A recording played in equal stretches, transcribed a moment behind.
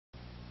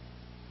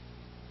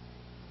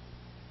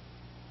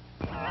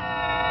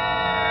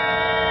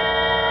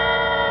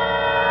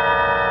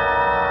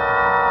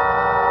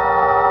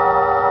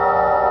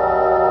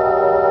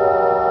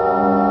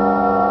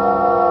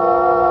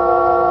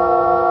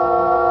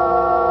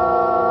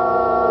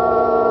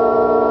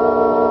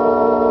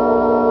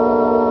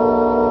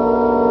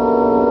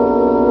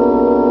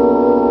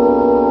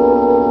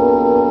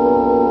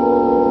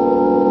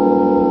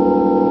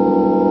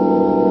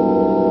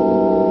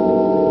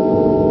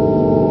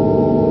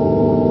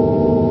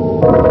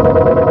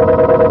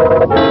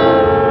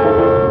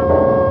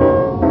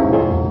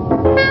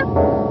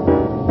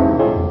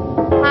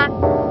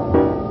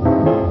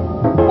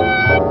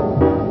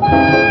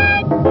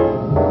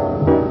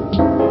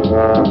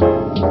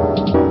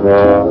We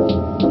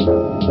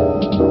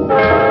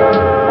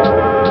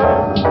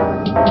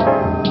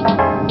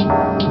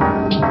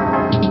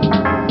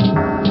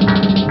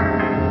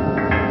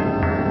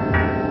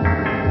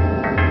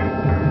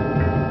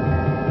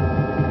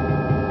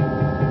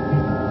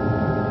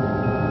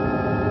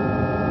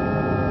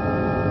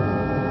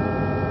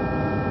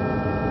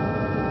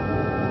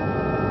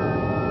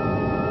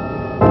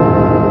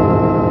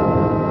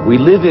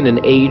live in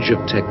an age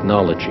of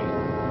technology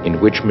in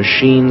which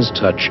machines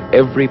touch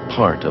every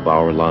part of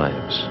our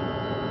lives.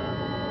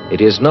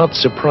 It is not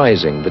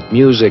surprising that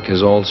music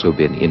has also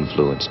been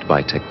influenced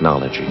by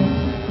technology.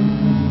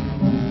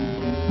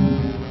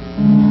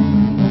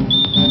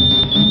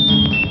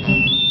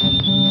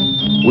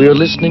 We are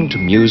listening to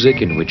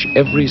music in which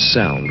every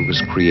sound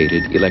was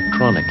created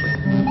electronically.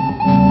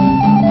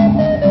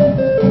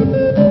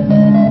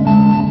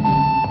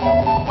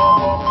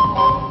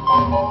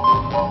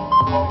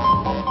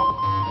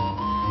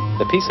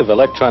 The piece of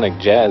electronic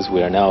jazz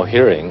we are now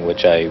hearing,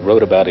 which I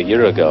wrote about a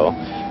year ago,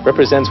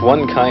 represents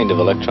one kind of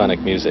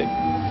electronic music.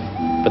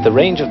 But the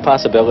range of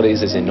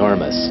possibilities is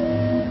enormous,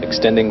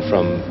 extending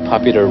from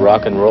popular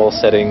rock and roll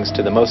settings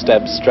to the most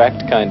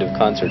abstract kind of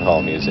concert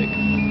hall music.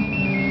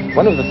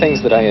 One of the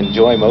things that I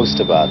enjoy most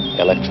about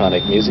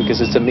electronic music is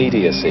its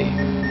immediacy.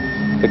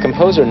 The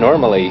composer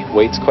normally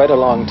waits quite a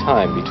long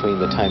time between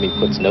the time he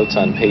puts notes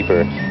on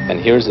paper and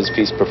hears his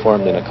piece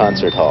performed in a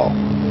concert hall.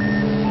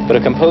 But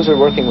a composer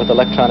working with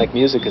electronic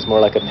music is more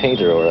like a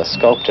painter or a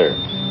sculptor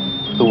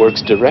who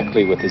works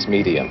directly with his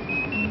medium.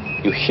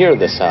 You hear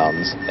the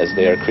sounds as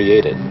they are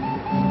created.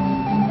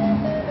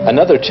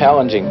 Another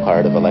challenging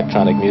part of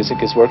electronic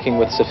music is working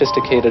with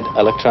sophisticated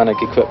electronic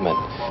equipment,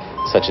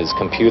 such as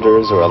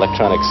computers or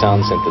electronic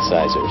sound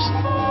synthesizers.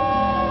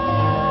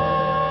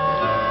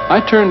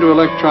 I turned to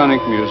electronic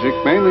music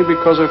mainly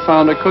because I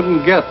found I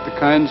couldn't get the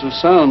kinds of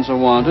sounds I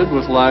wanted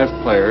with live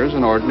players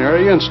and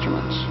ordinary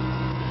instruments.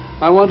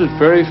 I wanted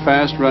very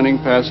fast running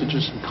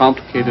passages and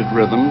complicated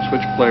rhythms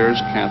which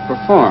players can't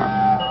perform.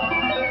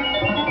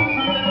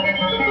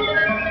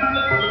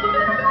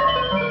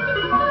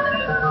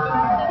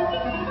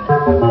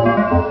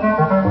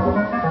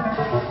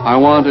 I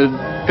wanted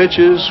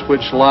pitches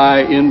which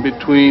lie in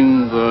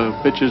between the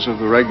pitches of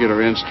the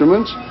regular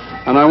instruments,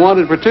 and I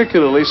wanted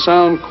particularly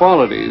sound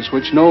qualities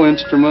which no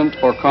instrument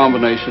or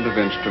combination of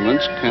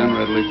instruments can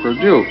readily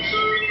produce.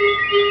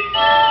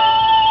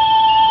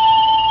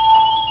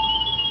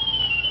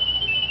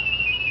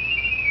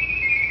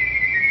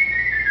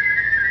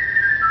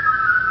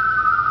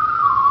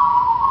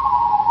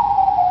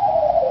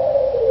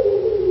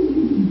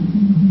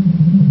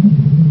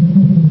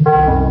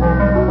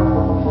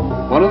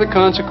 One of the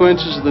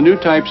consequences of the new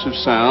types of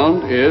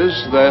sound is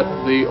that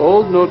the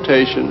old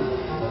notation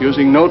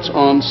using notes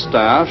on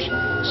staffs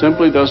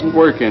simply doesn't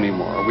work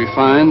anymore. We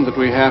find that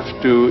we have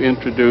to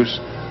introduce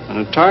an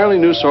entirely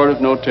new sort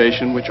of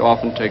notation which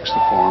often takes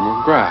the form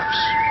of graphs.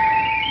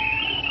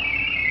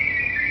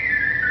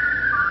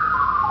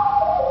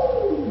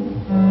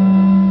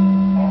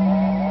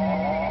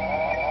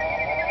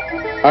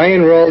 I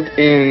enrolled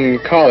in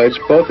college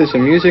both as a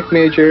music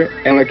major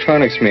and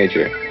electronics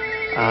major.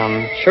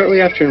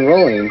 Shortly after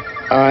enrolling,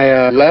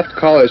 I left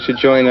college to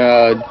join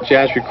a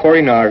jazz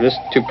recording artist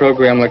to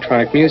program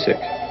electronic music.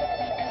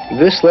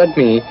 This led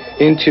me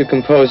into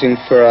composing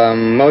for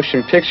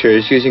motion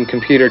pictures using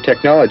computer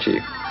technology.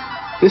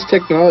 This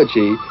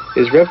technology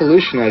is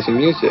revolutionizing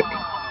music.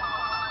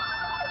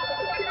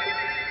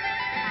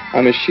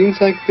 On machines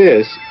like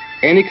this,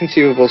 any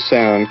conceivable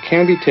sound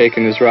can be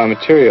taken as raw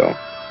material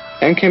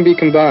and can be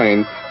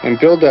combined and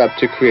built up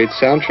to create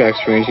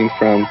soundtracks ranging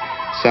from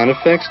sound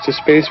effects to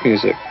space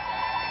music.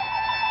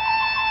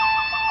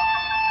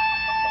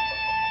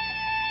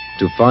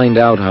 To find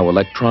out how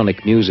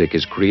electronic music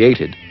is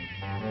created,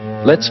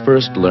 let's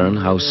first learn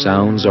how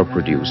sounds are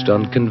produced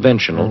on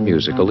conventional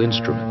musical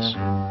instruments.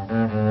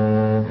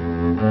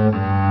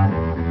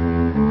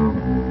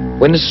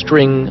 When a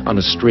string on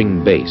a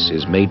string bass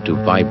is made to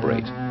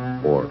vibrate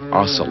or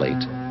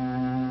oscillate,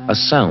 a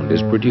sound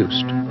is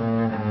produced.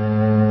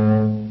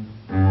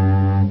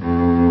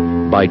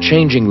 By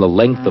changing the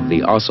length of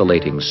the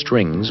oscillating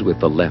strings with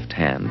the left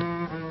hand,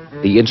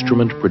 the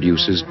instrument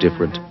produces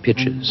different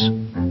pitches.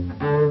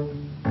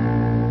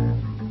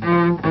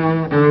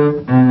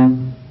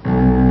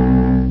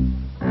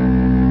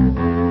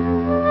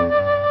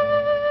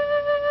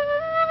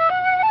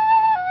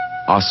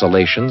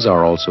 Oscillations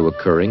are also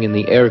occurring in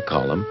the air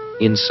column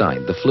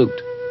inside the flute.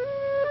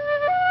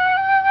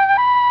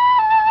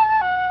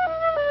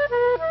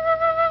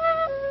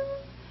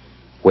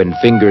 When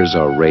fingers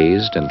are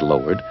raised and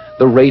lowered,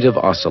 the rate of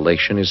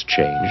oscillation is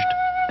changed,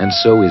 and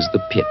so is the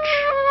pitch.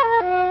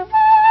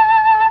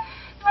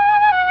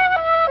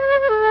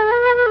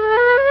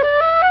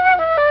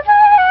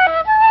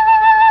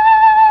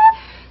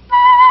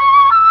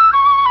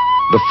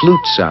 The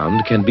flute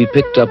sound can be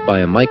picked up by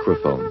a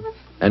microphone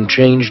and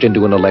changed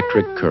into an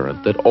electric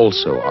current that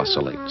also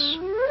oscillates.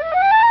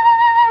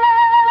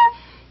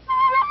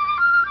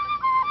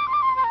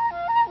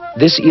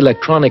 This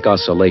electronic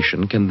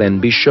oscillation can then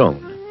be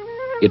shown.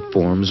 it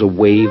forms a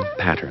wave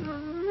pattern.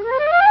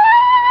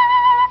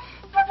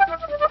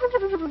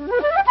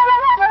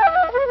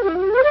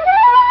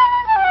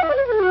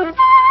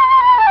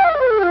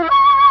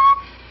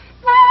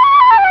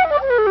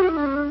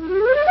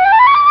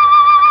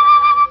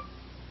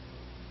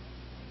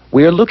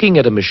 We are looking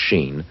at a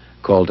machine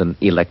called an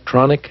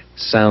electronic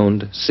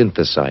sound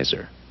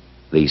synthesizer.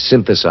 The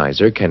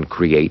synthesizer can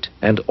create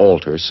and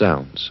alter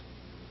sounds.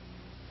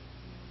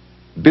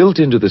 Built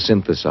into the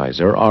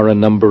synthesizer are a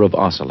number of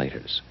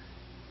oscillators.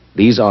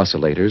 These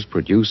oscillators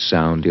produce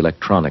sound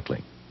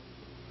electronically.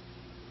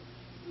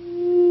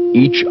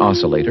 Each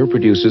oscillator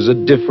produces a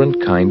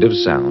different kind of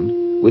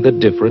sound with a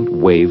different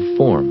wave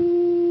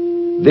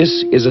form.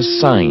 This is a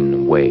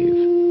sine wave.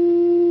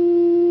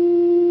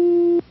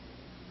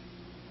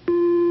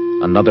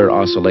 Another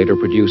oscillator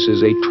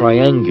produces a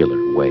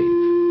triangular wave.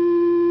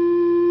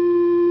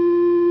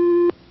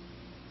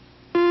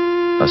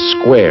 A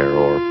square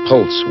or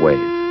pulse wave.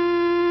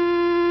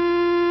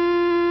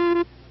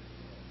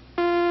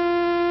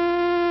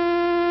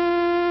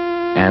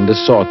 And a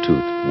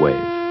sawtooth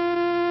wave.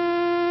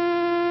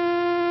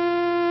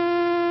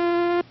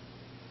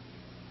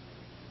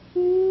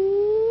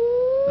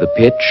 The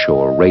pitch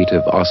or rate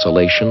of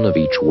oscillation of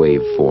each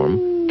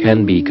waveform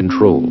can be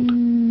controlled.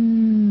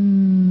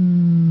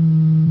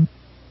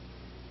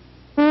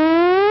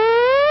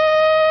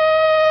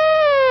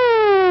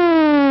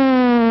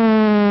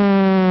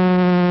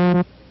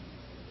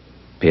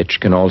 Pitch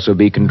can also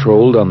be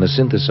controlled on the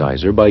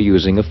synthesizer by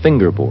using a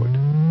fingerboard.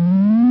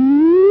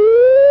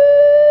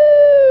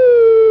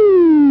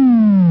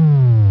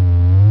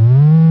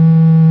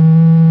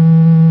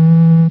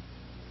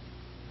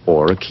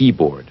 Or a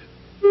keyboard.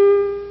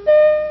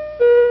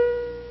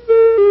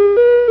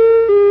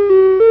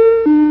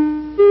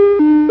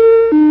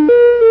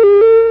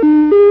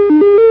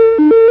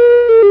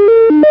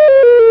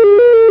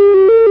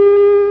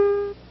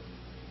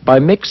 By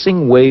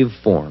mixing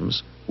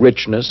waveforms,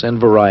 richness and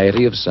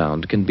variety of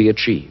sound can be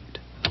achieved.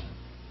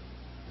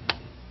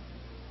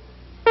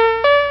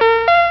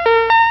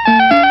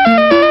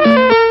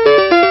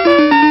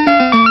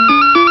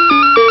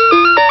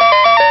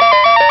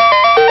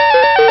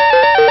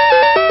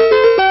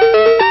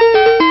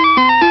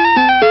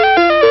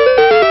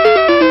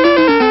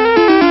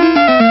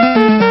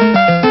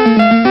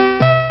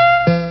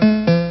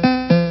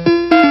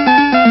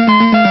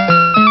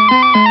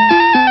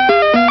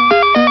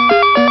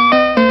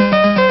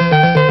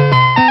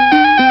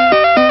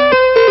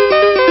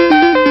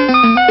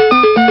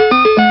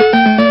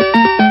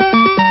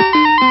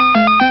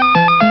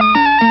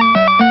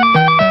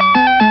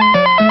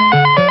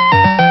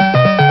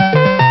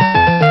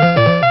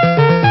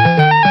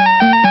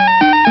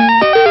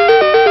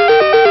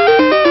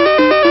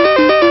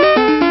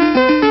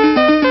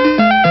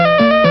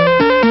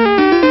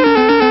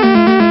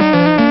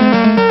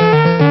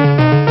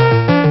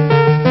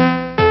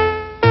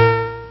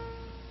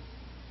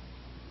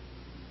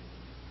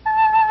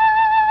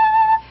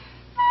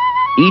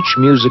 Each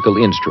musical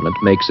instrument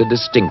makes a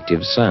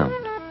distinctive sound.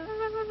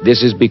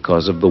 This is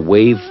because of the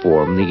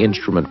waveform the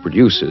instrument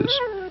produces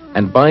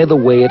and by the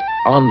way it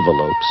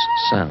envelopes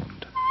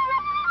sound.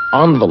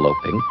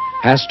 Enveloping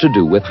has to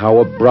do with how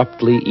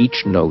abruptly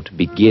each note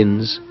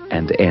begins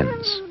and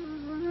ends.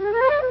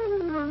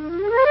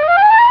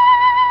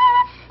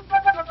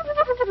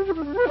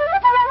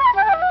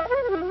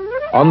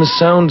 On the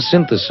sound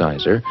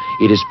synthesizer,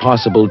 it is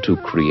possible to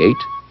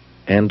create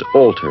and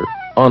alter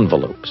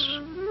envelopes.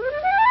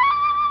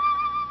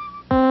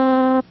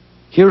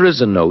 Here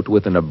is a note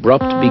with an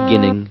abrupt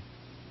beginning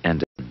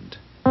and end.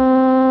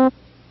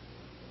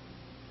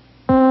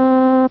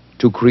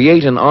 To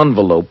create an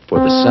envelope for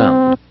the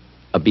sound,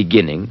 a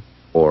beginning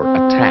or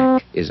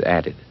attack is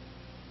added.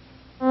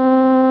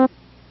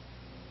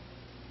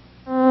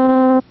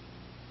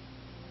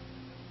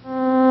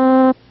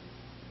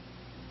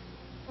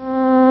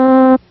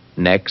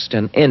 Next,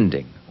 an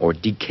ending or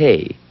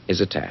decay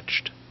is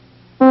attached.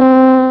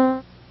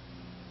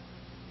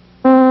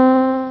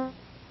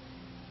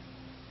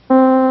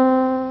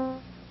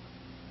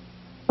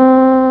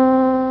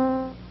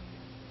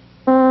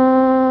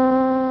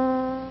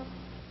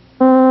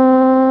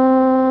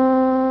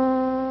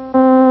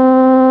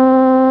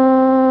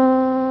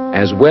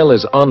 As well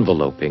as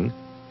enveloping,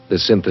 the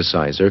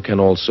synthesizer can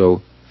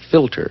also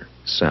filter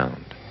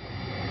sound.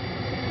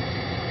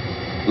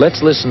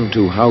 Let's listen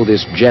to how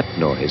this jet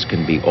noise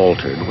can be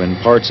altered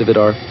when parts of it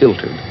are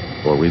filtered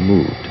or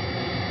removed.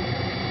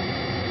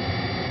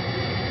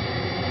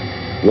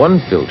 One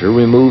filter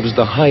removes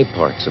the high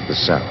parts of the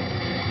sound,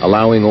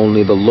 allowing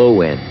only the low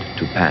end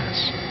to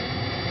pass.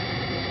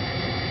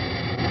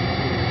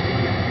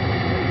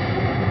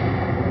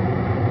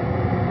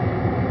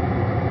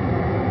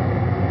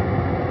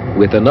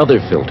 With another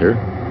filter,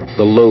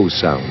 the low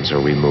sounds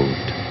are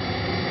removed.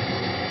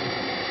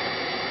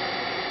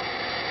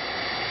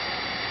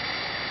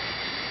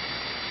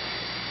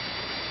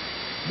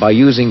 By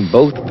using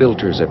both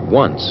filters at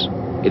once,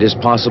 it is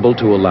possible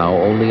to allow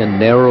only a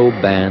narrow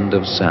band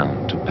of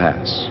sound to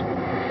pass.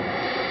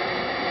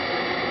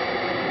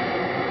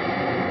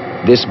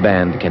 This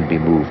band can be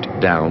moved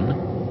down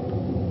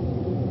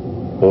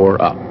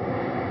or up.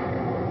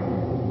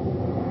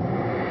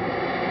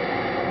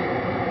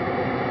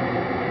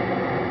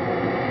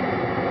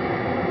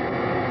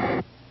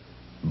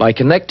 By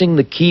connecting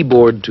the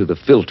keyboard to the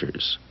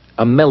filters,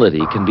 a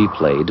melody can be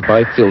played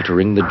by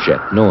filtering the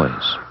jet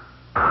noise.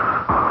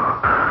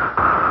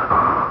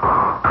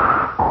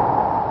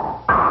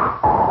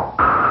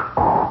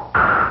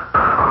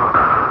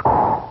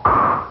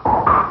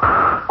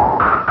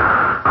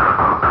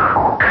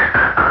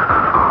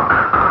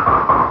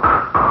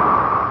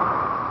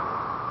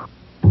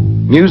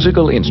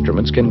 Musical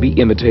instruments can be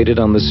imitated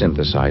on the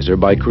synthesizer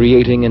by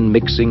creating and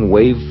mixing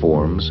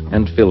waveforms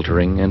and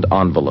filtering and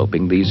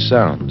enveloping these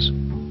sounds.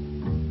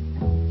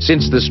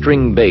 Since the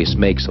string bass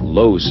makes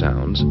low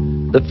sounds,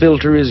 the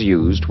filter is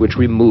used which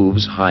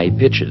removes high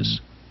pitches.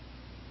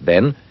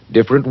 Then,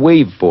 different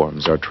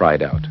waveforms are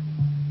tried out.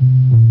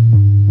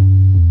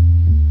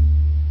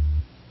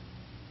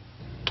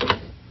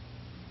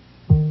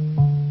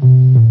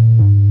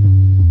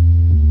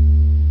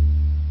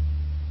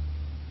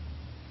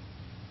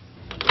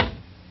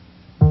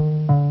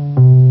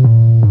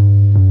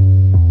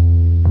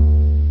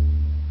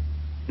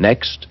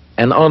 Next,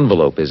 an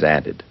envelope is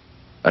added,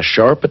 a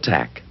sharp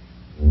attack.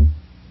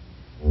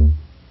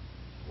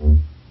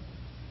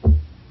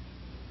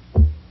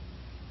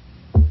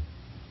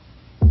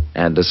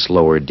 And a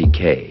slower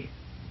decay.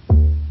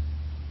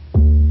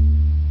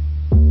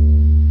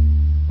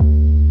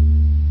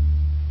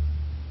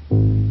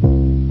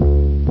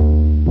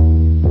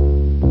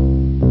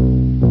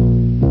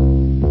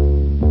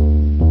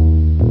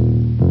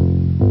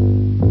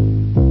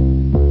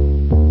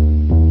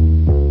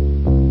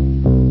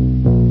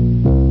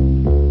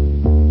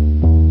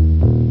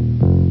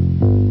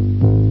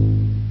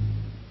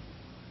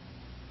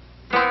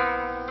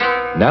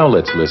 Now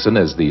let's listen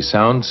as the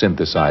sound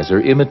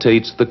synthesizer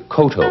imitates the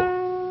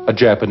koto, a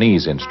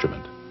Japanese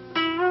instrument.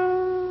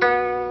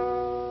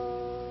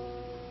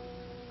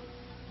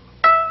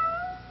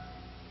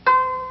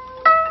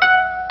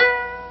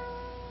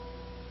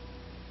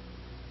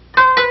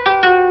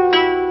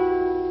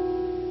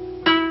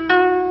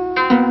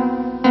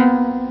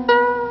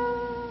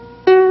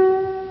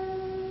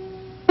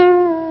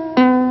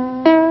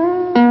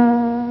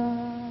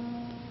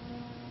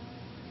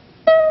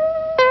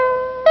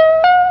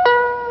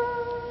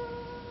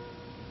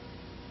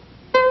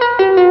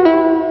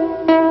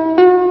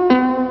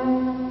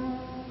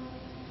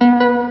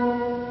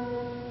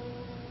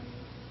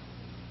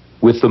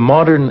 With the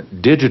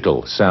modern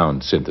digital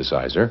sound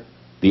synthesizer,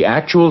 the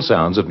actual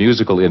sounds of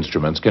musical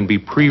instruments can be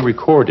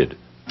pre-recorded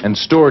and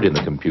stored in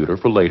the computer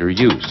for later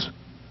use.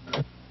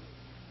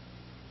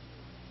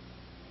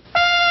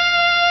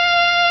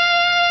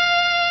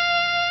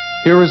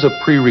 Here is a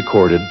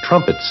pre-recorded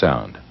trumpet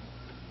sound.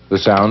 The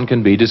sound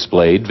can be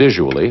displayed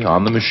visually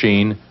on the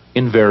machine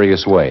in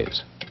various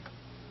ways.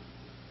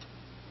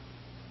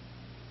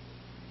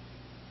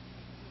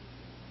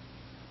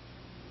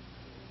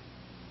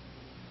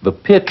 The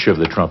pitch of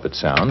the trumpet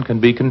sound can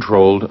be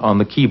controlled on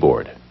the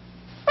keyboard.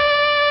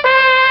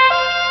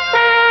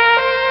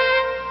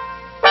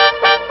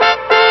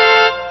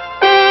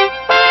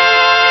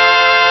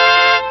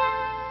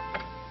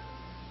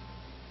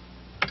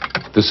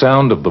 The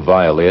sound of the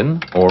violin,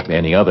 or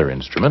any other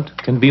instrument,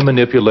 can be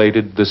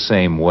manipulated the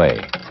same way.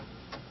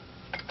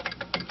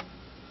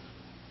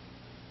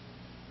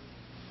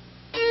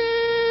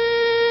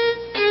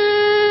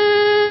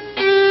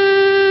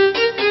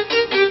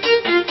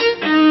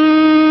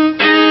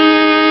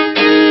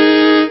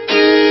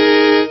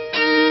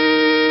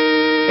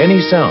 Any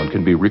sound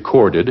can be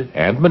recorded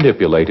and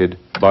manipulated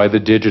by the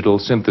digital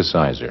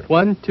synthesizer.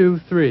 1, 2,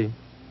 3.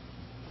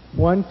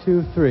 1,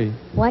 2, 3.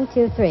 1,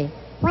 2, 3.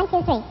 1,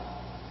 2, 3.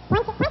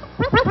 1, 2, 3.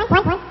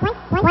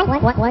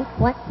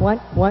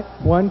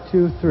 1,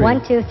 2, 3.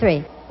 1, 2,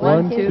 3.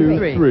 1,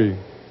 2, 3.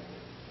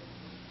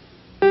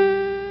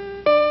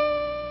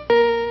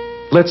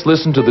 Let's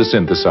listen to the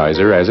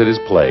synthesizer as it is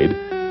played,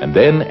 and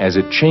then as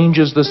it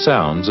changes the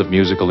sounds of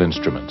musical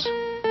instruments.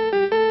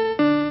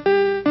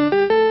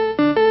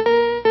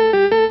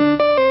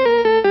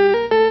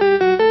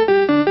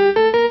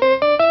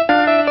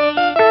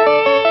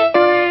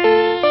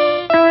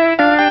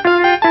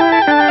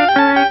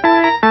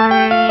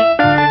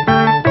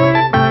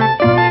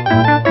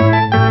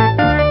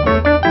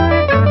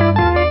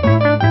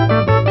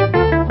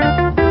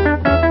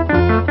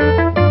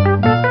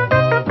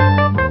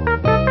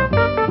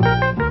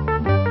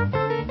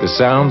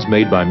 The sounds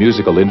made by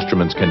musical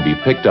instruments can be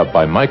picked up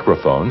by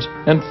microphones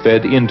and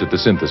fed into the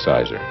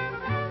synthesizer.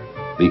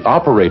 The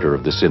operator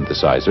of the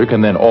synthesizer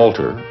can then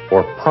alter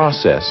or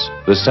process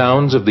the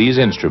sounds of these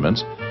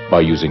instruments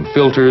by using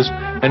filters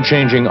and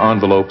changing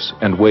envelopes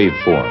and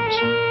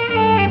waveforms.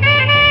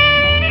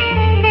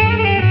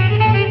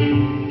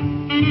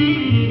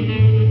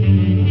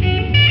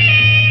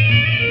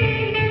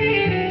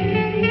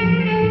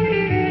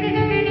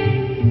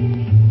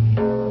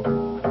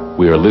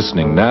 We are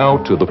listening now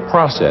to the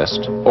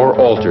processed or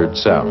altered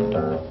sound.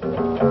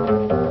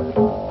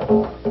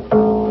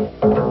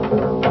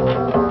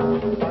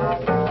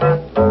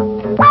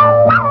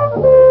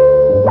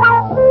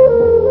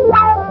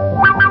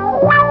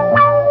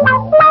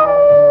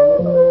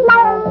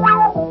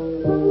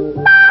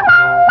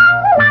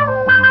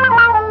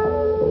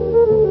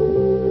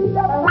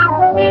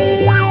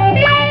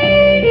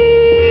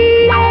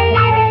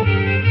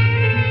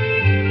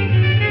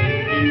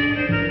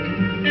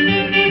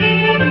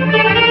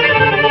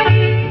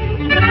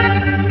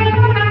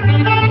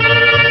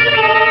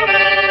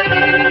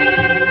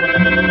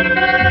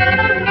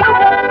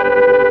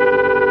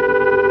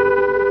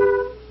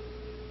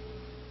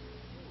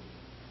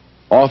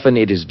 Often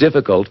it is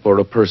difficult for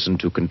a person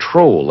to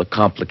control a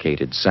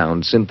complicated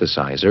sound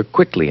synthesizer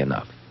quickly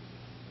enough.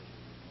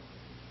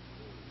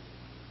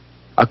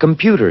 A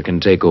computer can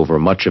take over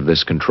much of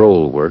this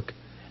control work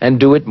and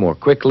do it more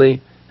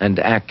quickly and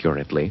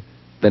accurately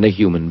than a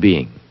human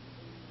being.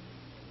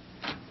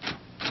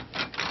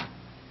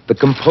 The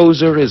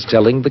composer is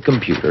telling the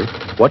computer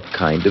what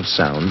kind of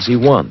sounds he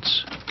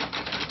wants.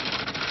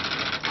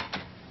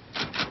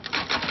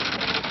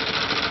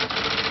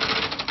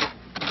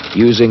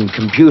 Using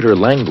computer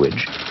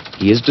language,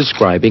 he is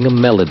describing a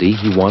melody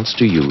he wants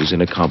to use in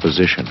a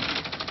composition.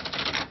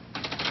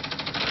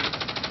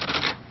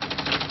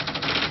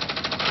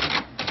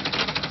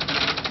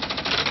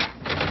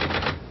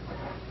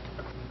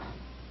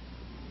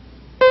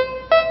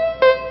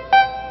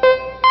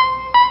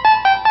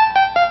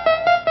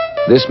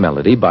 This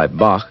melody by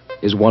Bach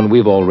is one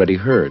we've already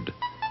heard.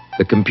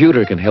 The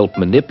computer can help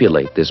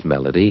manipulate this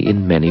melody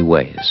in many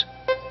ways.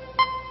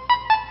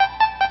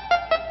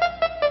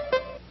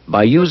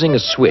 By using a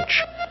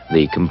switch,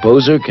 the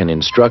composer can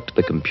instruct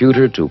the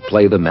computer to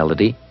play the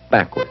melody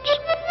backwards,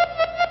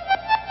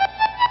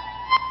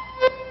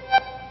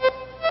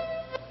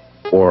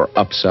 or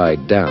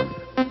upside down.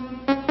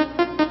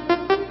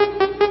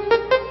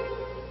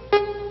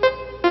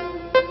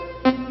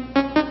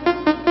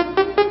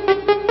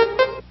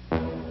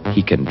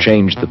 He can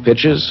change the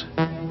pitches,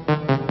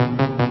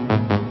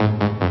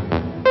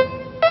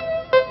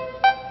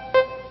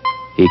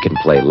 he can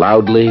play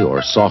loudly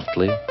or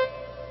softly,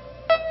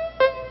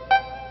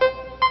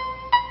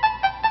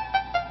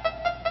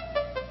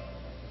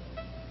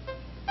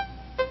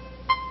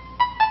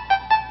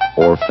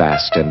 or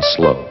fast and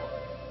slow.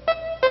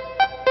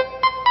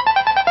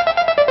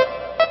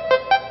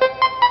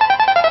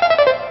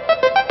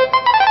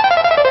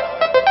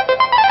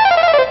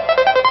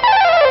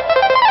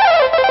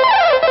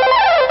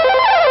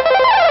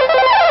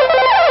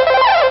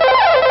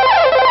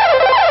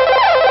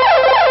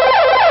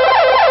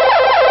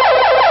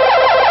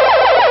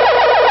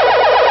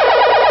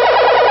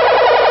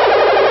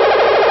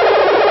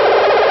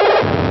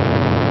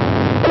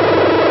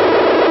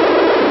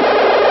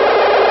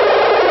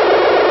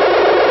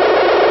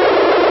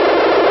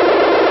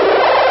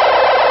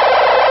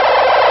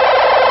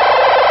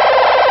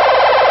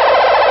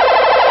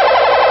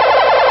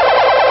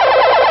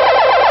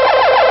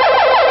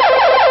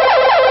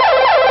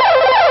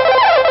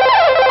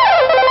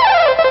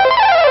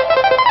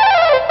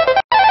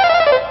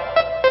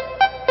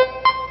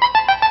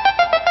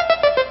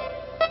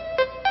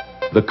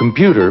 The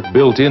computer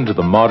built into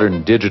the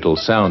modern digital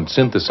sound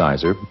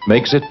synthesizer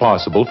makes it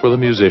possible for the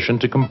musician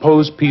to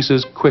compose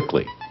pieces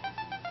quickly.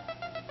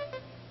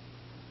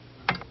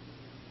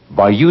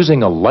 By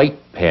using a light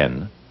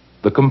pen,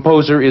 the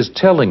composer is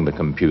telling the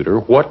computer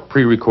what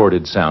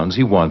pre-recorded sounds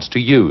he wants to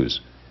use.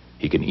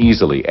 He can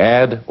easily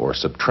add or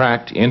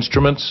subtract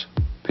instruments,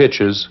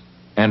 pitches,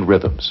 and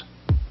rhythms.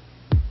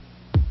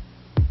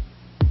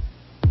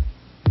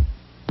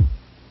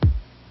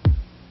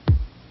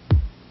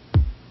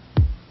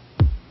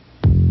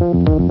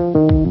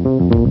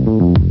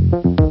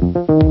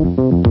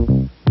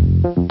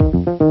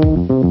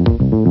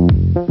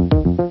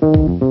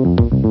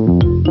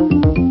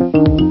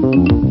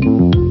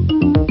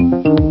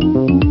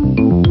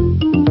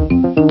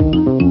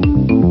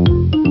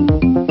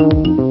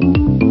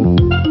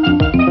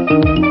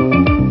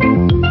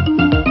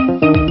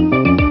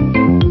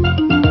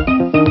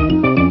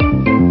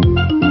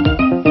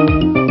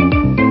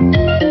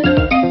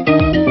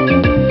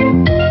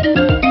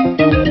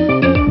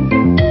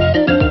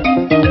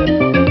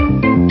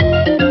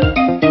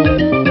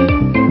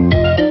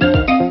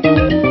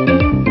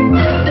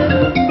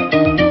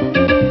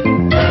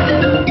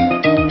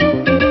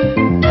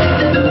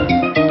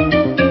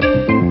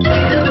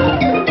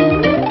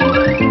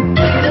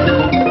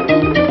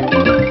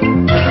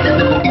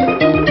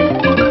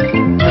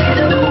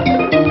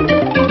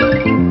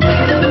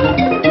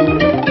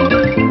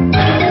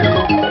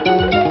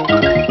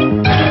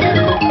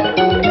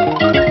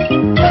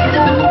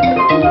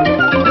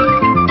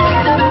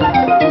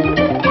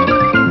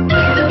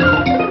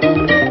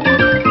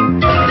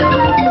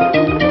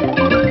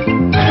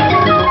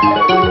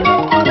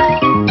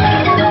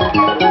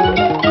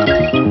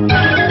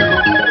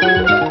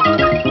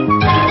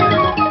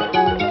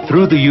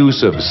 Through the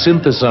use of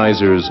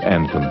synthesizers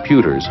and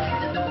computers,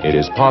 it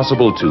is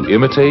possible to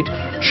imitate,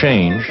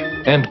 change,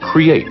 and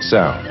create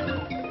sound.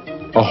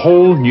 A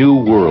whole new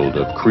world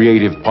of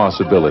creative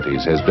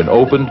possibilities has been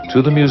opened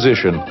to the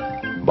musician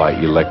by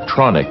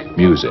electronic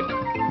music.